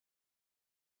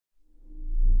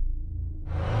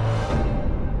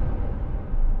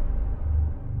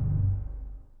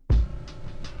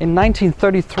In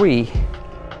 1933,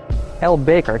 L.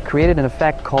 Baker created an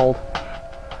effect called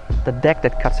the deck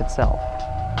that cuts itself,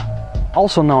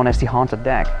 also known as the haunted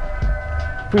deck.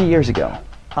 3 years ago,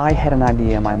 I had an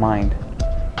idea in my mind,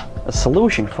 a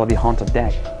solution for the haunted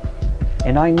deck,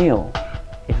 and I knew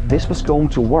if this was going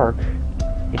to work,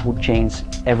 it would change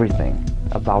everything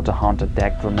about the haunted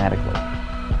deck dramatically.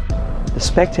 The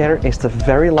spectator is the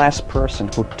very last person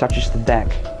who touches the deck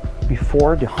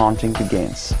before the haunting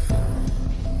begins.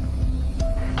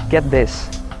 Get this,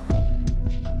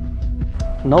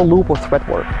 no loop or thread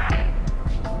work.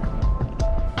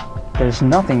 There's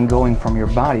nothing going from your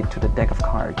body to the deck of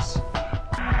cards.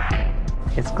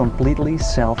 It's completely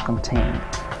self-contained.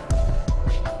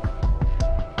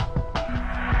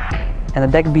 And the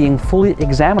deck being fully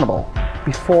examinable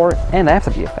before and after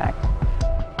the effect.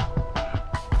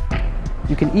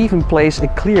 You can even place a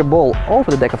clear bowl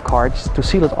over the deck of cards to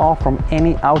seal it off from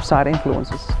any outside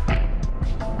influences.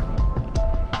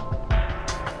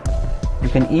 You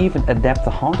can even adapt the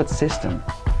haunted system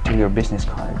to your business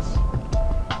cards.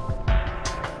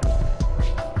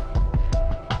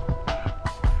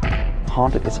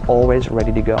 Haunted is always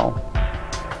ready to go.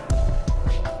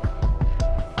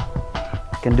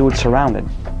 You can do it surrounded.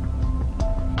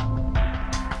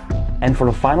 And for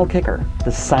the final kicker,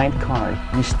 the signed card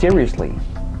mysteriously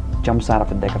jumps out of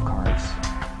the deck of cards.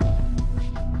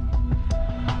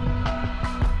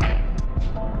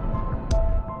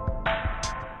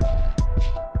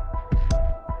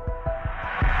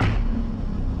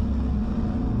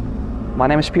 My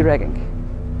name is Eggink,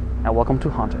 and welcome to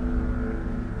Haunted.